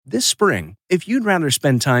This spring, if you'd rather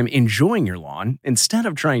spend time enjoying your lawn instead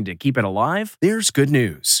of trying to keep it alive, there's good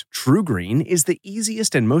news. TruGreen is the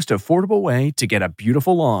easiest and most affordable way to get a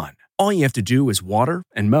beautiful lawn. All you have to do is water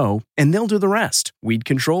and mow, and they'll do the rest. Weed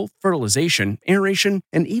control, fertilization, aeration,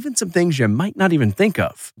 and even some things you might not even think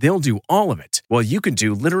of. They'll do all of it, while you can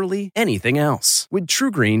do literally anything else. With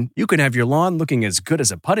TruGreen, you can have your lawn looking as good as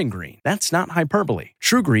a putting green. That's not hyperbole.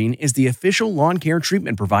 TruGreen is the official lawn care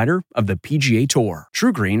treatment provider of the PGA Tour.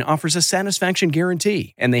 TruGreen offers a satisfaction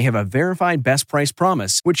guarantee, and they have a verified best price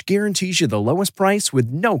promise, which guarantees you the lowest price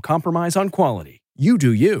with no compromise on quality. You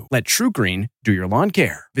do you. Let TruGreen do your lawn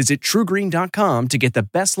care. Visit TruGreen.com to get the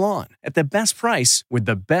best lawn at the best price with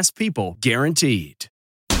the best people guaranteed.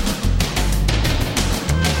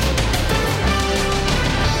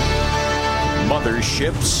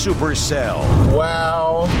 Mothership Supercell.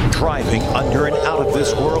 Wow. Driving under an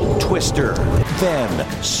out-of-this-world twister.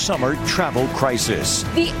 Then, summer travel crisis.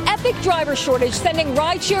 The epic driver shortage sending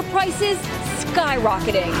rideshare prices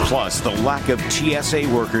skyrocketing. Plus, the lack of TSA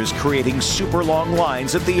workers creating super long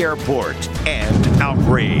lines at the airport. And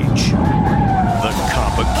outrage. The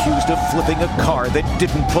cop accused of flipping a car that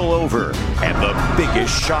didn't pull over. And the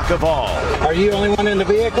biggest shock of all. Are you the only one in the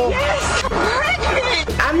vehicle? Yes!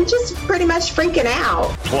 I'm just pretty much freaking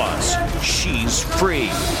out. Plus, she's free.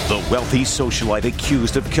 The wealthy socialite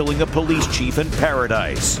accused of killing a police chief in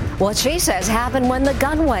Paradise. What she says happened when the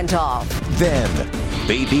gun went off. Then,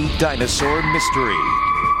 baby dinosaur mystery.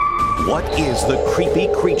 What is the creepy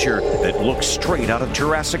creature that looks straight out of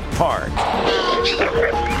Jurassic Park?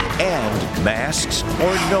 And masks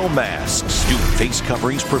or no masks? Do face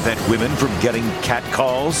coverings prevent women from getting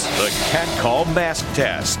catcalls? The catcall mask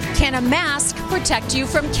test. Can a mask protect you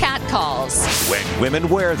from catcalls? When women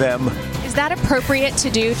wear them. Is that appropriate to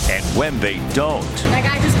do? And when they don't. That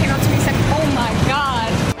guy just came up to me and said, "Oh my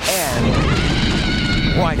God."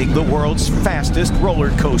 And riding the world's fastest roller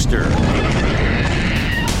coaster.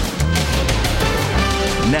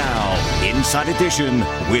 Now, Inside Edition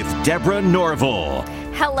with Deborah Norville.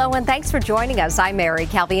 Hello, and thanks for joining us. I'm Mary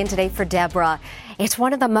Calvi, and today for Deborah. It's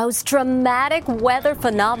one of the most dramatic weather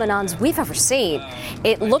phenomenons we've ever seen.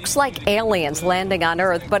 It looks like aliens landing on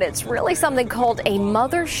Earth, but it's really something called a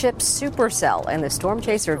mothership supercell, and the storm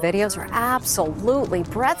chaser videos are absolutely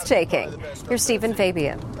breathtaking. Here's Stephen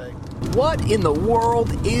Fabian. What in the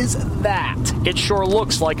world is that? It sure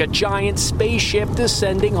looks like a giant spaceship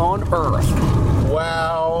descending on Earth.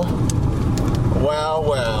 Wow. Wow,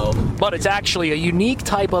 wow. But it's actually a unique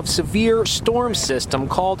type of severe storm system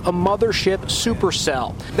called a mothership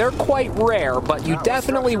supercell. They're quite rare, but you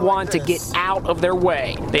definitely want to get out of their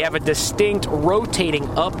way. They have a distinct rotating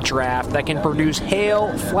updraft that can produce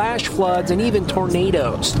hail, flash floods, and even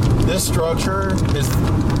tornadoes. This structure is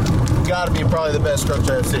got to be probably the best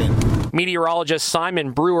structure I've seen. Meteorologist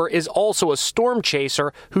Simon Brewer is also a storm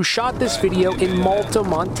chaser who shot this video in Malta,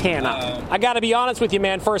 Montana. I gotta be honest with you,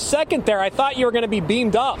 man, for a second there, I thought you were gonna be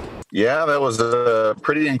beamed up. Yeah, that was a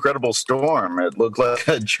pretty incredible storm. It looked like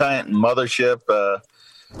a giant mothership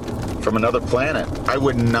from another planet. I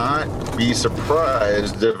would not be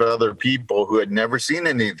surprised if other people who had never seen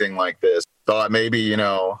anything like this thought maybe,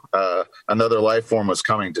 another life form was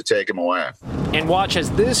coming to take him away. And watch as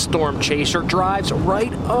this storm chaser drives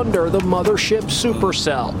right under the mothership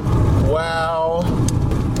supercell. Wow.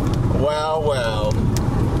 Wow, wow.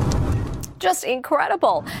 Just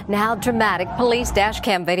incredible. Now dramatic police dash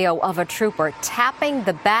cam video of a trooper tapping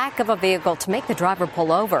the back of a vehicle to make the driver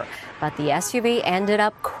pull over. But the SUV ended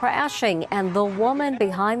up crashing, and the woman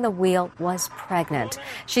behind the wheel was pregnant.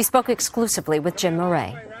 She spoke exclusively with Jim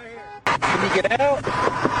Murray. Can you get out?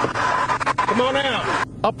 Come on out.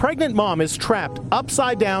 A pregnant mom is trapped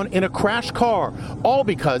upside down in a crashed car, all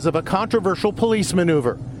because of a controversial police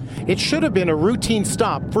maneuver. It should have been a routine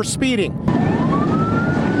stop for speeding.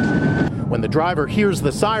 When the driver hears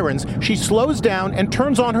the sirens, she slows down and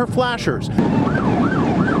turns on her flashers.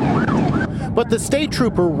 But the state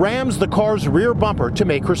trooper rams the car's rear bumper to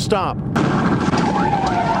make her stop.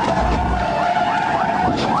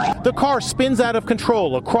 The car spins out of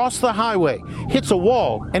control across the highway, hits a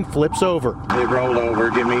wall, and flips over. They rolled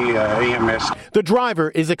over. Give me EMS. The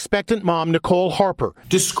driver is expectant mom Nicole Harper.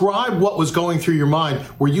 Describe what was going through your mind.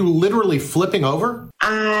 Were you literally flipping over?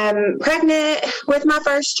 I'm pregnant with my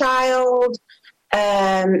first child.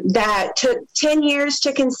 That took 10 years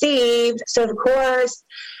to conceive. So, of course,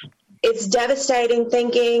 it's devastating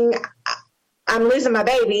thinking I'm losing my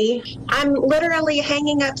baby. I'm literally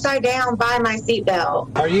hanging upside down by my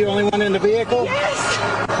seatbelt. Are you the only one in the vehicle? Yes.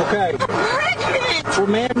 Okay. Well,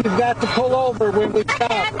 ma'am, you've got to pull over when we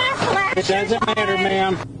stop. It doesn't matter,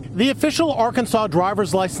 ma'am. The official Arkansas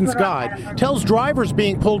driver's license guide tells drivers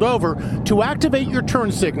being pulled over to activate your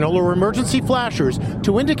turn signal or emergency flashers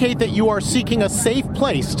to indicate that you are seeking a safe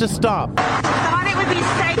place to stop. I thought it would be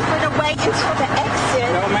safer to wait until the exit.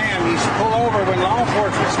 No, ma'am. You should pull over when law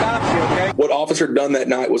enforcement stops you, okay? What Officer done that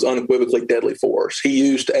night was unequivocally deadly force. He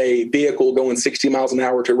used a vehicle going 60 miles an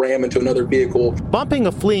hour to ram into another vehicle. Bumping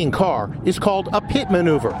a fleeing car is called a pit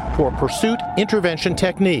maneuver, or pursuit intervention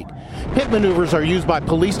technique. Pit maneuvers are used by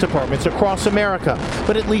police departments across America,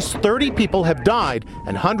 but at least 30 people have died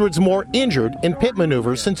and hundreds more injured in pit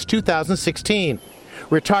maneuvers since 2016.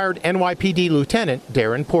 Retired NYPD Lieutenant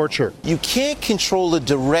Darren Porcher. You can't control the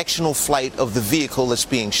directional flight of the vehicle that's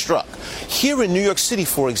being struck. Here in New York City,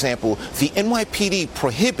 for example, the NYPD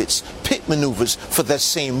prohibits pit maneuvers for that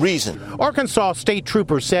same reason. Arkansas state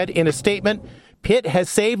troopers said in a statement, PIT has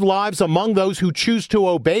saved lives among those who choose to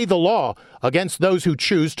obey the law against those who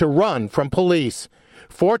choose to run from police.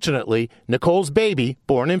 Fortunately, Nicole's baby,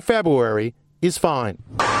 born in February, is fine.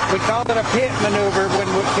 We call it a pit maneuver when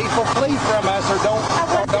people flee from us or don't stop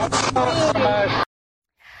from us.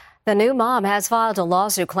 The new mom has filed a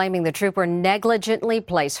lawsuit claiming the trooper negligently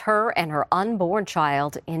placed her and her unborn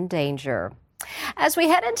child in danger. As we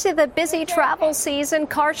head into the busy travel season,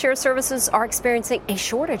 car share services are experiencing a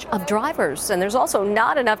shortage of drivers, and there's also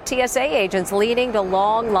not enough TSA agents, leading to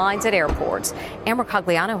long lines at airports. Amber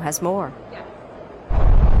Cogliano has more.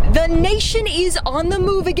 The nation is on the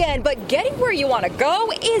move again, but getting where you want to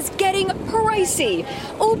go is getting pricey.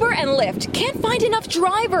 Uber and Lyft can't find enough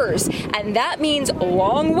drivers, and that means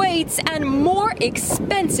long waits and more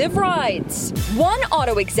expensive rides. One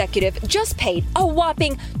auto executive just paid a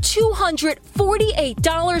whopping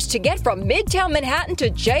 $248 to get from Midtown Manhattan to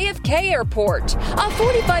JFK Airport, a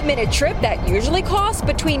 45-minute trip that usually costs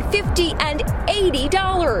between $50 and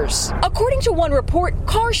 $80. According to one report,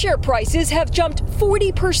 car share prices have jumped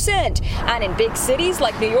 40%. And in big cities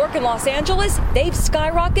like New York and Los Angeles, they've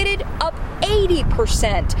skyrocketed up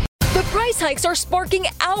 80%. The price hikes are sparking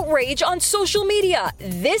outrage on social media.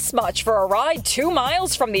 This much for a ride 2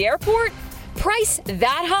 miles from the airport? Price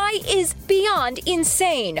that high is beyond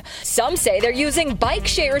insane. Some say they're using bike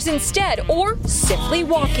shares instead or simply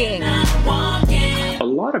walking. A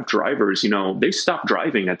lot of drivers, they stopped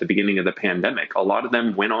driving at the beginning of the pandemic. A lot of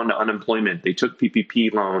them went on to unemployment. They took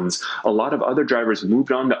PPP loans. A lot of other drivers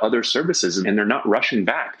moved on to other services, and they're not rushing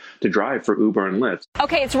back to drive for Uber and Lyft.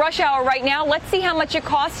 Okay, it's rush hour right now. Let's see how much it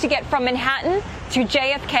costs to get from Manhattan to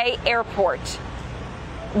JFK Airport.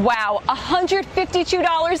 Wow,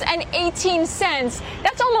 $152.18.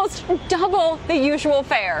 That's almost double the usual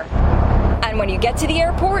fare. And when you get to the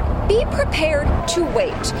airport, be prepared to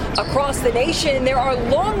wait. Across the nation, there are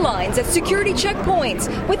long lines at security checkpoints,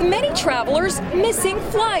 with many travelers missing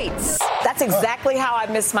flights. That's exactly how I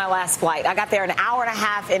missed my last flight. I got there an hour and a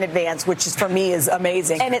half in advance, which is, for me, is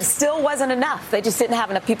amazing. And it still wasn't enough. They just didn't have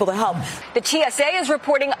enough people to help. The TSA is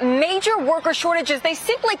reporting major worker shortages. They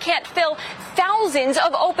simply can't fill thousands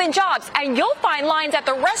of open jobs. And you'll find lines at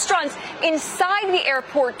the restaurants inside the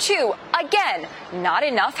airport, too. Again, not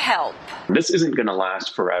enough help. This isn't going to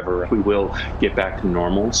last forever. We will get back to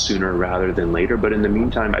normal sooner rather than later. But in the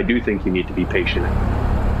meantime, I do think you need to be patient.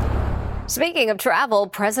 Speaking of travel,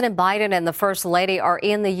 President Biden and the First Lady are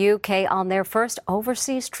in the UK on their first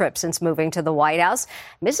overseas trip since moving to the White House.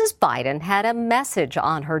 Mrs. Biden had a message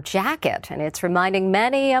on her jacket, and it's reminding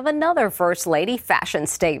many of another First Lady fashion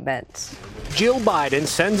statement. Jill Biden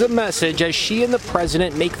sends a message as she and the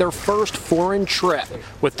president make their first foreign trip,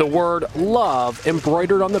 with the word love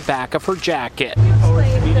embroidered on the back of her jacket. Can you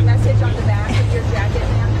explain the message on the back of your jacket,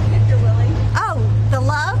 ma'am, if you're willing? Oh, the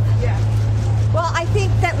love? Yeah. Well, I think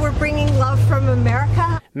that we're bringing love from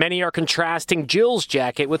America. Many are contrasting Jill's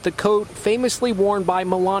jacket with the coat famously worn by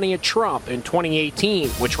Melania Trump in 2018,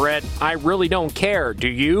 which read, "I really don't care, do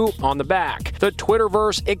you?" on the back. The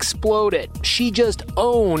Twitterverse exploded. She just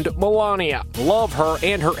owned Melania. Love her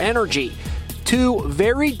and her energy. Two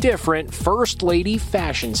very different First Lady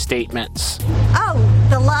fashion statements. Oh,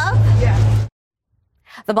 the love? Yeah.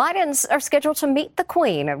 The Bidens are scheduled to meet the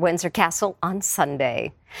Queen at Windsor Castle on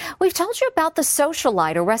Sunday. We've told you about the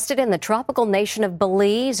socialite arrested in the tropical nation of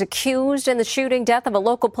Belize, accused in the shooting death of a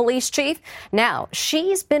local police chief. Now,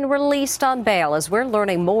 she's been released on bail as we're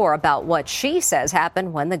learning more about what she says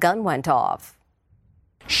happened when the gun went off.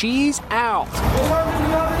 She's out.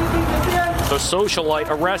 The socialite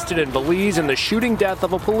arrested in Belize in the shooting death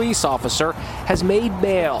of a police officer has made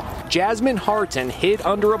bail. Jasmine Harton hid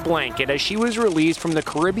under a blanket as she was released from the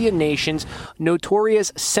Caribbean nation's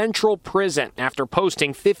notorious Central Prison after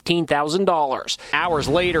posting $15,000. Hours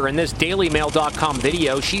later, in this DailyMail.com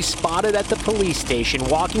video, she's spotted at the police station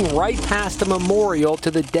walking right past a memorial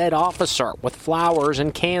to the dead officer with flowers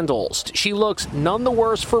and candles. She looks none the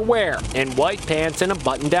worse for wear in white pants and a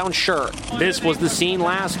button-down shirt. This was the scene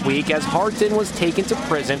last week as Harton was taken to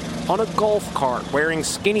prison on a golf cart wearing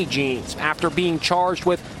skinny jeans after being charged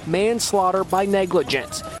with manslaughter by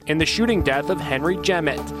negligence in the shooting death of Henry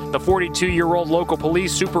Jemmett. The 42-year-old local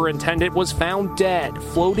police superintendent was found dead,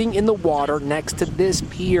 floating in the water next to this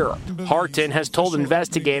pier. Harton has told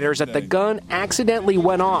investigators that the gun accidentally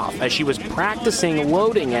went off as she was practicing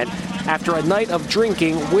loading it after a night of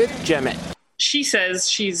drinking with Jemmett. She says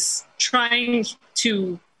she's trying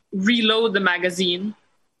to reload the magazine,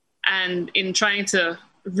 and in trying to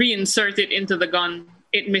reinsert it into the gun,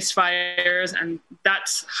 it misfires, and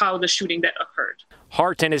that's how the shooting that occurred.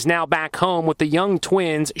 Harton is now back home with the young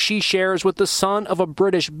twins she shares with the son of a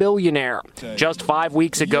British billionaire. Just 5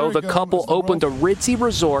 weeks ago, the couple opened a ritzy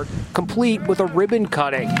resort complete with a ribbon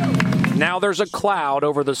cutting. Now there's a cloud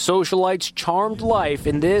over the socialite's charmed life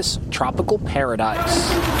in this tropical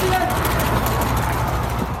paradise.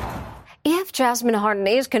 If Jasmine Harton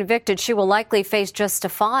is convicted, she will likely face just a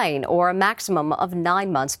fine or a maximum of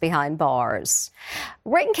 9 months behind bars.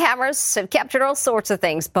 Ring cameras have captured all sorts of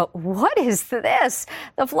things, but what is this?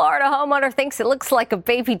 The Florida homeowner thinks it looks like a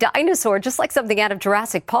baby dinosaur, just like something out of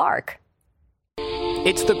Jurassic Park.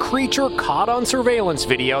 It's the creature caught on surveillance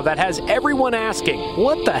video that has everyone asking,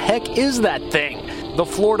 what the heck is that thing? The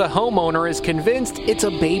Florida homeowner is convinced it's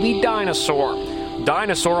a baby dinosaur.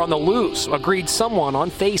 Dinosaur on the loose, agreed someone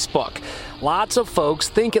on Facebook. Lots of folks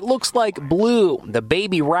think it looks like Blue, the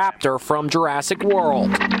baby raptor from Jurassic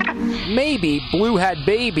World. Maybe Blue had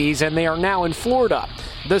babies and they are now in Florida.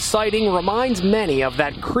 The sighting reminds many of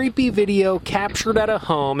that creepy video captured at a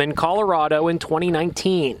home in Colorado in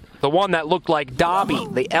 2019. The one that looked like Dobby,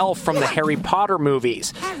 the elf from the Harry Potter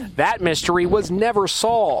movies. That mystery was never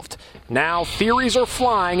solved. Now theories are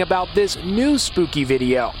flying about this new spooky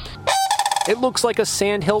video. It looks like a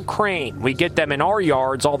sandhill crane. We get them in our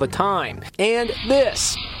yards all the time. And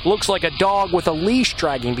this looks like a dog with a leash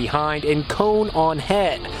dragging behind and cone on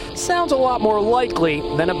head. Sounds a lot more likely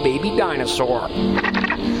than a baby dinosaur.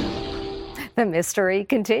 The mystery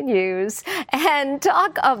continues. And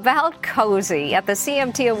talk about cozy. At the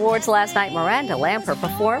CMT Awards last night, Miranda Lambert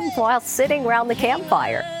performed while sitting around the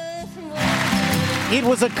campfire. It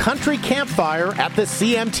was a country campfire at the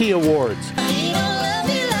CMT Awards.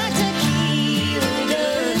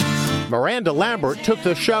 Miranda Lambert took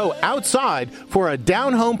the show outside for a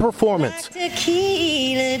down-home performance.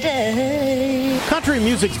 Country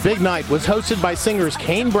music's big night was hosted by singers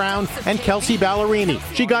Kane Brown and Kelsey Ballerini.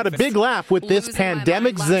 She got a big laugh with this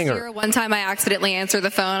pandemic zinger. One time I accidentally answered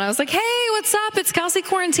the phone. I was like, hey, what's up? It's Kelsey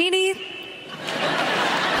Quarantini.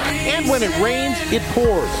 And when it rains, it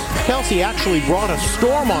pours. Kelsey actually brought a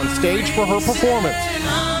storm on stage for her performance.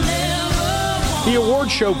 The award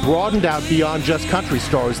show broadened out beyond just country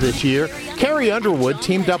stars this year. Carrie Underwood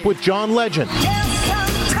teamed up with John Legend.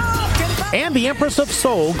 And the Empress of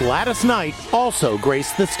Soul, Gladys Knight, also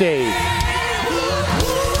graced the stage.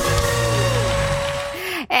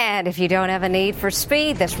 And if you don't have a need for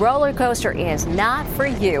speed, this roller coaster is not for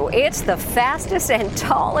you. It's the fastest and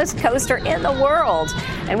tallest coaster in the world.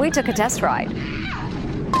 And we took a test ride.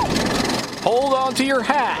 Hold on to your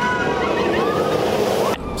hat.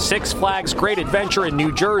 Six Flags Great Adventure in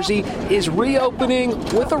New Jersey is reopening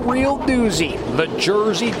with a real doozy, the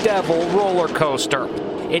Jersey Devil roller coaster.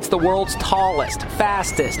 It's the world's tallest,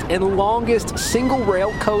 fastest, and longest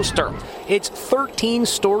single-rail coaster. It's 13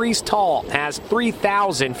 stories tall, has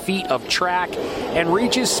 3,000 feet of track, and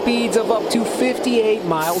reaches speeds of up to 58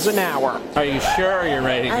 miles an hour. Are you sure you're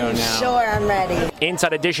ready to go now? I'm sure I'm ready.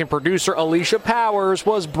 Inside Edition producer Alicia Powers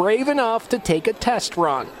was brave enough to take a test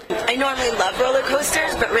run. I normally love roller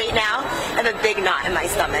coasters, but right now I have a big knot in my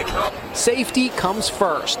stomach. Safety comes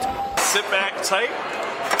first. Sit back tight,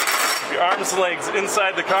 your arms and legs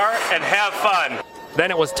inside the car, and have fun. Then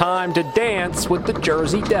it was time to dance with the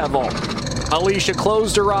Jersey Devil. Alicia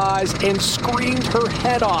closed her eyes and screamed her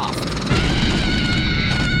head off.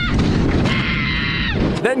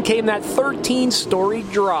 Then came that 13-story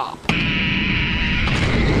drop.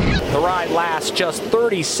 The ride lasts just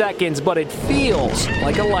 30 seconds, but it feels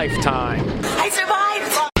like a lifetime. I survived!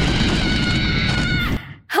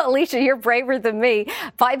 Alicia, you're braver than me.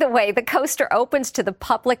 By the way, the coaster opens to the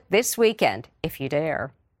public this weekend, if you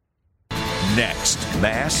dare. Next,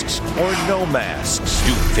 masks or no masks?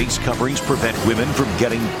 Do face coverings prevent women from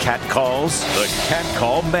getting catcalls? The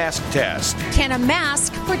Catcall Mask Test. Can a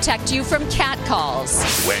mask protect you from catcalls?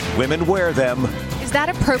 When women wear them. Is that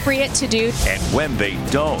appropriate to do? And when they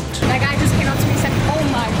don't. That guy just came up to me and said, "Oh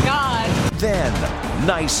my God." Then,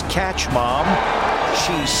 nice catch, Mom.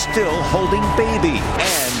 She's still holding baby.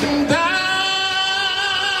 And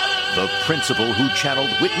the principal who channeled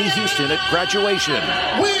Whitney Houston at graduation.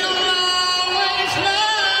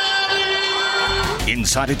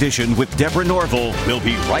 Inside Edition with Deborah Norville. We'll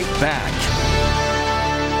be right back.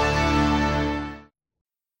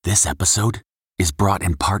 This episode is brought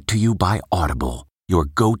in part to you by Audible, your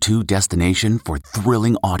go-to destination for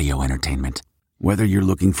thrilling audio entertainment. Whether you're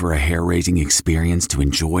looking for a hair-raising experience to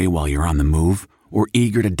enjoy while you're on the move or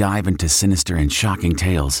eager to dive into sinister and shocking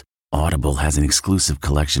tales, Audible has an exclusive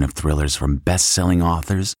collection of thrillers from best-selling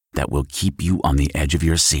authors that will keep you on the edge of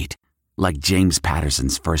your seat. Like James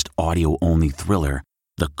Patterson's first audio-only thriller,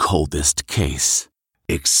 The Coldest Case.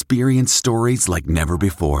 Experience stories like never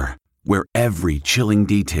before, where every chilling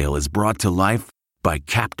detail is brought to life by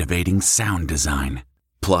captivating sound design.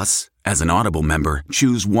 Plus, as an Audible member,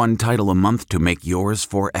 choose one title a month to make yours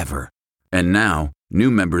forever. And now,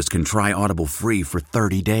 new members can try Audible free for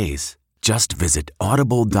 30 days. Just visit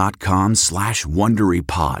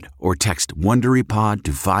audible.com/WonderyPod or text WonderyPod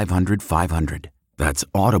to 500-500. That's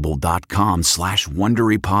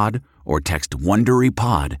audible.com/WonderyPod or text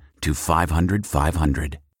WonderyPod to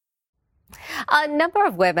 500-500. A number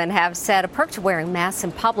of women have said a perk to wearing masks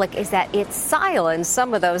in public is that it silences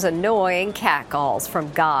some of those annoying catcalls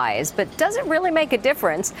from guys, but does it really make a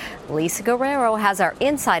difference? Lisa Guerrero has our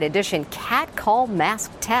Inside Edition catcall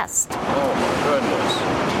mask test. Oh, my goodness.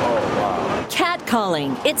 Oh, wow.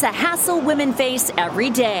 Catcalling. It's a hassle women face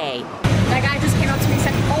every day. That guy just came up to me and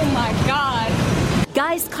said, "Oh my God."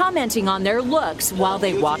 Guys commenting on their looks while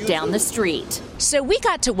they walk down the street. So we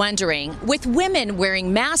got to wondering, with women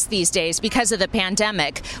wearing masks these days because of the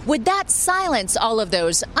pandemic, would that silence all of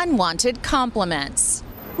those unwanted compliments?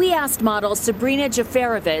 We asked model Sabrina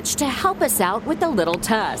Jafarovich to help us out with a little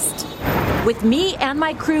test. With me and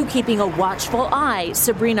my crew keeping a watchful eye,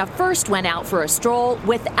 Sabrina first went out for a stroll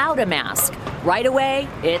without a mask. Right away,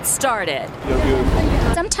 it started.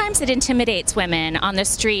 Sometimes it intimidates women on the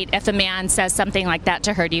street if a man says something like that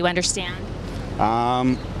to her. Do you understand?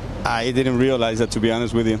 I didn't realize that, to be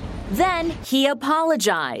honest with you. Then he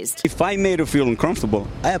apologized. If I made her feel uncomfortable,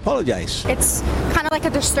 I apologize. It's kind of like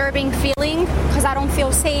a disturbing feeling because I don't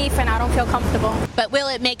feel safe and I don't feel comfortable. But will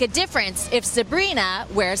it make a difference if Sabrina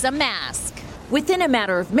wears a mask? Within a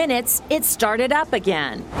matter of minutes, it started up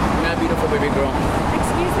again. You're mad beautiful, baby girl.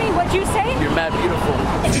 Excuse me, what'd you say? You're mad beautiful.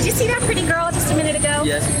 Did you see that pretty girl just a minute ago?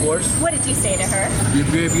 Yes, of course. What did you say to her? You're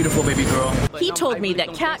very beautiful, baby girl. He told me that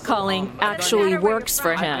catcalling actually works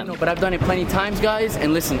for him. I know, but I've done it plenty of times, guys,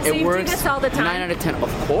 and listen, So it you do works. this all the time? 9 out of 10,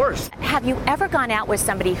 of course. Have you ever gone out with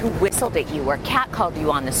somebody who whistled at you or catcalled you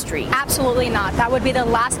on the street? Absolutely not. That would be the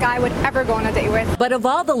last guy I would ever go on a date with. But of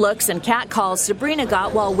all the looks and catcalls Sabrina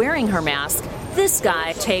got while wearing her mask, this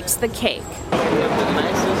guy takes the cake. The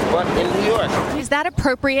nicest butt in New York. Is that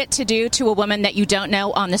appropriate to do to a woman that you don't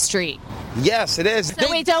know on the street? Yes, it is. So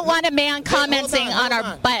we don't want a man commenting on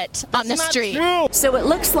our butt on the street. So it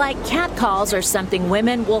looks like catcalls are something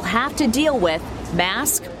women will have to deal with,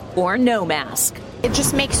 mask or no mask. It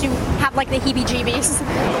just makes you have like the heebie-jeebies.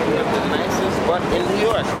 The nicest butt in New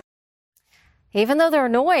York. Even though they're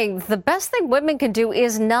annoying, the best thing women can do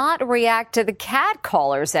is not react to the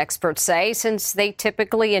catcallers, experts say, since they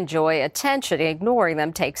typically enjoy attention. Ignoring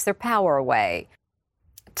them takes their power away.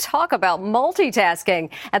 Talk about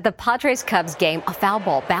multitasking. At the Padres-Cubs game, a foul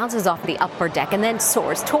ball bounces off the upper deck and then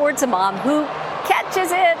soars towards a mom who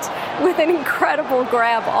catches it with an incredible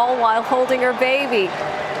grab, all while holding her baby.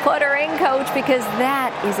 Put her in, coach, because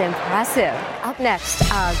that is impressive. Up next,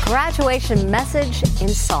 a graduation message in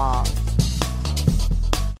song.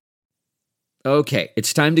 Okay,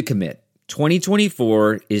 it's time to commit.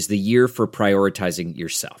 2024 is the year for prioritizing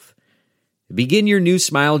yourself. Begin your new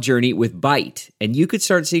smile journey with Byte, and you could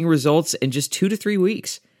start seeing results in just 2 to 3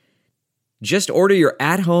 weeks. Just order your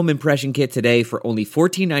at-home impression kit today for only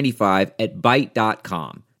 $14.95 at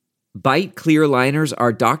Byte.com. Byte clear liners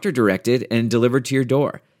are doctor-directed and delivered to your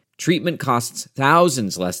door. Treatment costs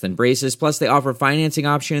thousands less than braces, plus they offer financing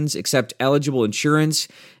options, accept eligible insurance,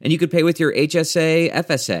 and you could pay with your HSA,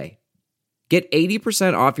 FSA. Get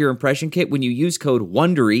 80% off your impression kit when you use code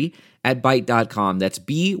WONDERY at Byte.com. That's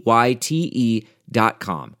BYTE.com.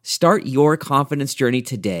 Start your confidence journey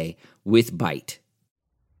today with Byte.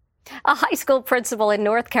 A high school principal in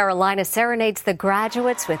North Carolina serenades the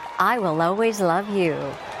graduates with I Will Always Love You.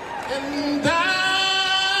 And I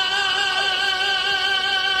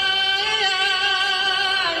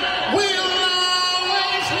will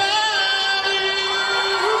always love you.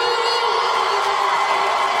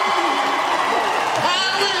 I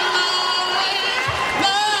will always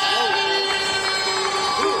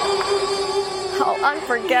love you. How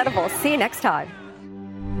unforgettable. See you next time.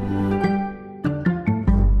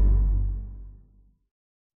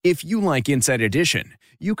 If you like Inside Edition,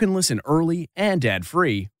 you can listen early and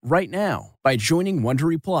ad-free right now by joining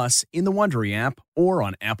Wondery Plus in the Wondery app or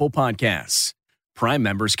on Apple Podcasts. Prime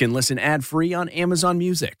members can listen ad-free on Amazon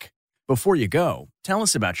Music. Before you go, tell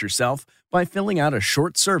us about yourself by filling out a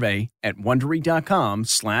short survey at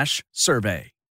Wondery.com/survey.